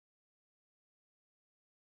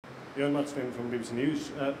Björn Martin from BBC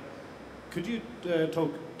News. Could you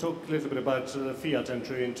talk a little bit about Fiat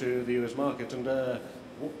entry into the US market, and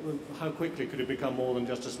how quickly could it become more than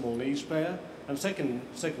just a small niche player? And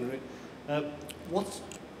secondly, what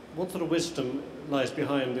sort of wisdom lies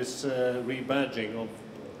behind this rebadging of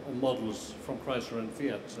models from Chrysler and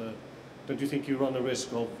Fiat? Don't you think you run a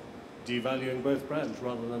risk of devaluing both brands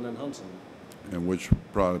rather than enhancing them? And which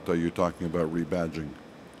product are you talking about rebadging?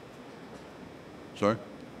 Sorry?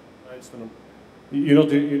 You're not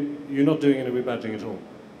doing any rebadging at all?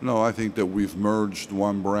 No, I think that we've merged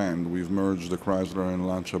one brand. We've merged the Chrysler and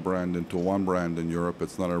Lancia brand into one brand in Europe.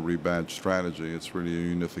 It's not a rebadge strategy. It's really a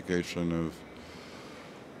unification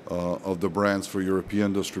of the brands for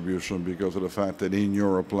European distribution, because of the fact that in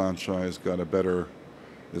Europe Lancia has got better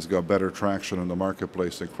traction in the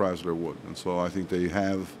marketplace than Chrysler would. And so I think they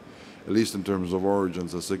have, at least in terms of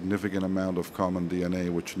origins, a significant amount of common DNA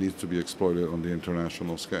which needs to be exploited on the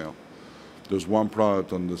international scale. There's one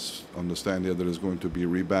product on the stand here that is going to be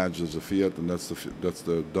rebadged as a Fiat, and that's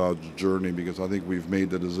the Dodge Journey, because I think we've made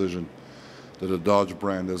the decision that the Dodge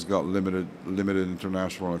brand has got limited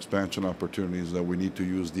international expansion opportunities, that we need to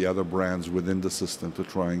use the other brands within the system to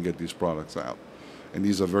try and get these products out. And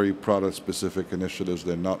these are very product-specific initiatives.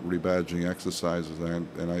 They're not rebadging exercises,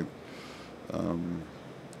 and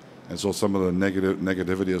so some of the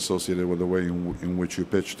negativity associated with the way in which you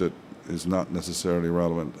pitched it is not necessarily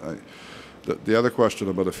relevant. The other question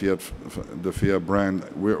about the Fiat brand,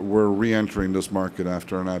 we're re-entering this market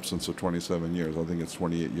after an absence of 27 years. I think it's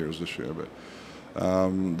 28 years this year. But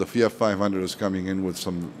the Fiat 500 is coming in with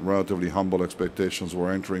some relatively humble expectations.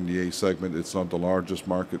 We're entering the A segment. It's not the largest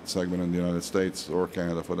market segment in the United States or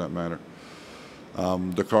Canada, for that matter.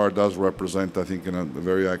 The car does represent, I think, in a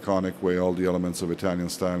very iconic way, all the elements of Italian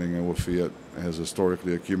styling and what Fiat has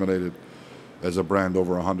historically accumulated as a brand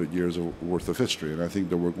over 100 years worth of history. And I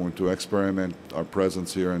think that we're going to experiment our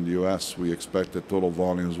presence here in the US. We expect that total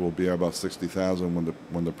volumes will be about 60,000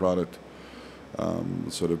 when the product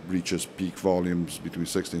sort of reaches peak volumes between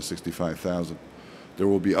 60 and 65,000. There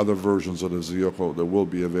will be other versions of this vehicle that will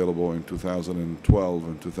be available in 2012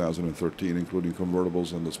 and 2013, including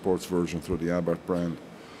convertibles and the sports version through the Abarth brand.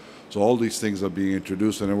 So all these things are being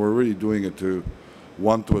introduced, and we're really doing it to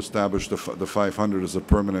establish the 500 as a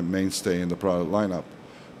permanent mainstay in the product lineup,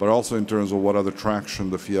 but also in terms of what other traction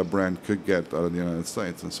the Fiat brand could get out of the United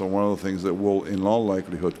States. And so one of the things that will in all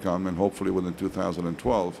likelihood come, and hopefully within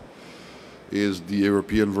 2012, is the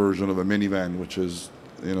European version of a minivan, which is,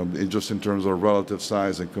 just in terms of relative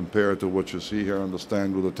size and compared to what you see here on the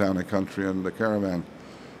stand with the Town and Country and the Caravan,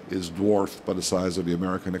 is dwarfed by the size of the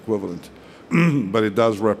American equivalent. But it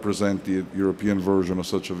does represent the European version of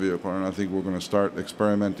such a vehicle, and I think we're going to start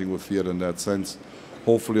experimenting with Fiat in that sense,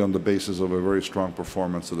 hopefully on the basis of a very strong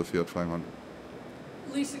performance of the Fiat 500.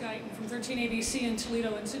 Lisa Guyton from 13 ABC in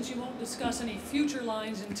Toledo, and since you won't discuss any future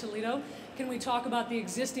lines in Toledo, can we talk about the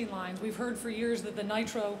existing lines? We've heard for years that the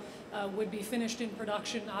Nitro would be finished in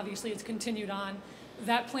production. Obviously, it's continued on.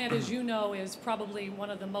 That plant, as you know, is probably one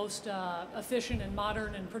of the most efficient and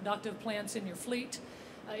modern and productive plants in your fleet.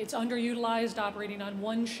 It's underutilized, operating on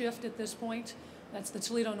one shift at this point. That's the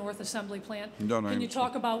Toledo North Assembly Plant. Can you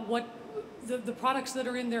talk about what the products that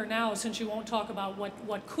are in there now, since you won't talk about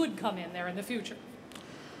what could come in there in the future?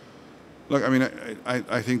 Look, I mean,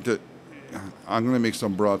 I think that I'm going to make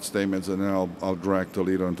some broad statements, and then I'll drag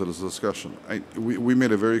Toledo into this discussion. We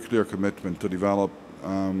made a very clear commitment to develop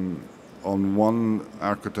on one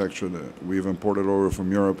architecture that we've imported over from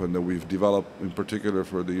Europe and that we've developed in particular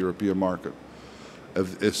for the European market,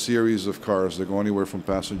 a series of cars that go anywhere from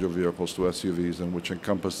passenger vehicles to SUVs, and which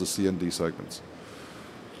encompass the C and D segments.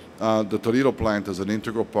 The Toledo plant is an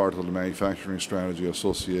integral part of the manufacturing strategy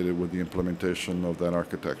associated with the implementation of that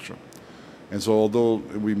architecture. And so although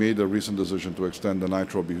we made a recent decision to extend the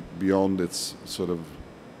Nitro beyond its sort of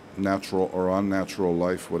natural or unnatural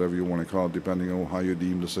life, whatever you want to call it, depending on how you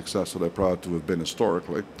deem the success of that product to have been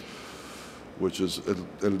historically, which is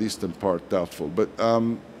at least in part doubtful. But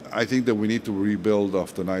I think that we need to rebuild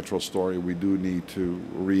off the Nitro story. We do need to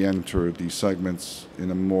re-enter these segments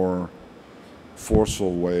in a more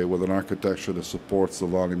forceful way with an architecture that supports the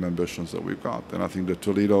volume ambitions that we've got. And I think that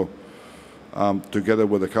Toledo, together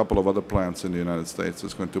with a couple of other plants in the United States,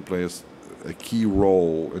 is going to play a key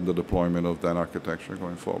role in the deployment of that architecture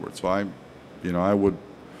going forward. So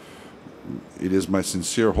it is my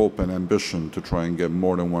sincere hope and ambition to try and get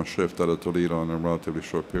more than one shift out of Toledo in a relatively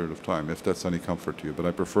short period of time, if that's any comfort to you. But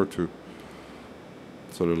I prefer to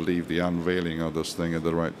sort of leave the unveiling of this thing at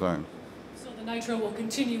the right time. So The Nitro will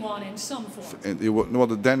continue on in some form. And well,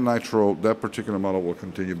 the Den Nitro, that particular model will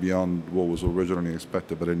continue beyond what was originally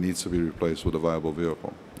expected, but it needs to be replaced with a viable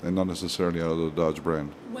vehicle, and not necessarily out of the Dodge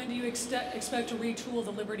brand. When do you expect to retool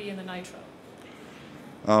the Liberty and the Nitro?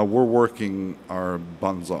 We're working our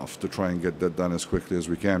buns off to try and get that done as quickly as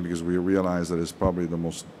we can, because we realize that it's probably the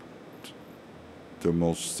most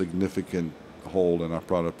significant hole in our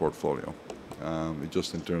product portfolio,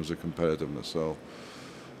 just in terms of competitiveness. So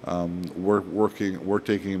we're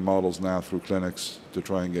taking models now through clinics to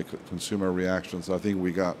try and get consumer reactions. I think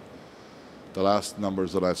we got, the last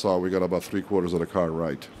numbers that I saw, we got about 3/4 of the car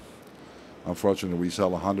right. Unfortunately, we sell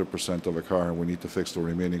 100% of a car, and we need to fix the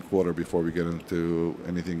remaining quarter before we get into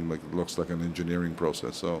anything like looks like an engineering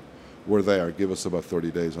process. So we're there. Give us about 30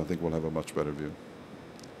 days. I think we'll have a much better view.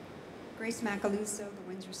 Grace Macaluso, the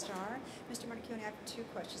Windsor Star. Mr. Marchionne, I have two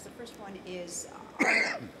questions. The first one is,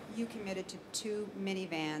 are you committed to 2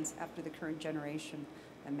 minivans after the current generation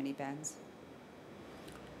of minivans?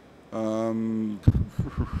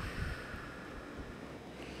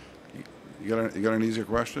 You got an easier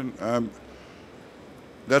question?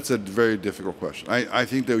 That's a very difficult question. I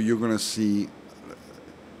think that you're going to see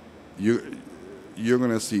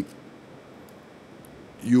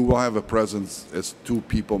you will have a presence as 2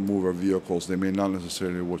 people mover vehicles. They may not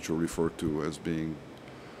necessarily what you refer to as being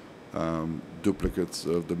duplicates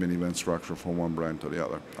of the minivan structure from one brand to the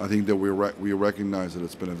other. I think that we recognize that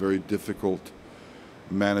it's been a very difficult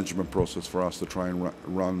management process for us to try and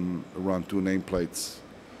run 2 nameplates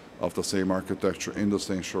of the same architecture in the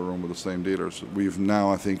same showroom with the same dealers. We've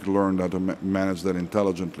now, I think, learned how to manage that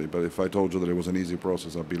intelligently, but if I told you that it was an easy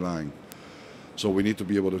process, I'd be lying. So we need to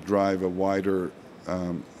be able to drive a wider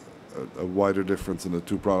difference in the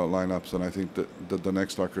 2 product lineups, and I think that the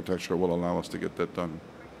next architecture will allow us to get that done.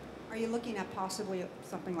 Are you looking at possibly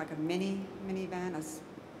something like a minivan?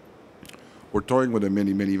 We're toying with a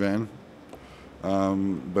minivan,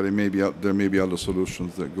 but there may be other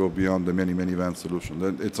solutions that go beyond the minivan solution.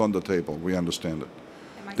 It's on the table. We understand it.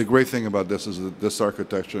 The great thing about this is that this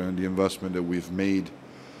architecture and the investment that we've made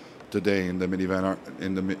today in the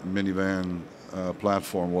minivan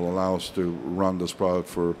platform will allow us to run this product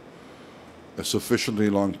for a sufficiently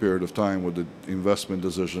long period of time, with the investment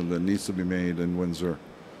decision that needs to be made in Windsor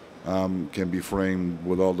can be framed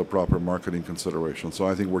with all the proper marketing considerations. So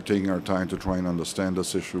I think we're taking our time to try and understand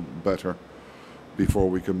this issue better before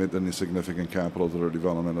we commit any significant capital to the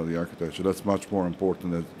development of the architecture. That's much more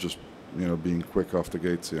important than just being quick off the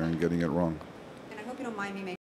gates here and getting it wrong. And I hope you don't mind me making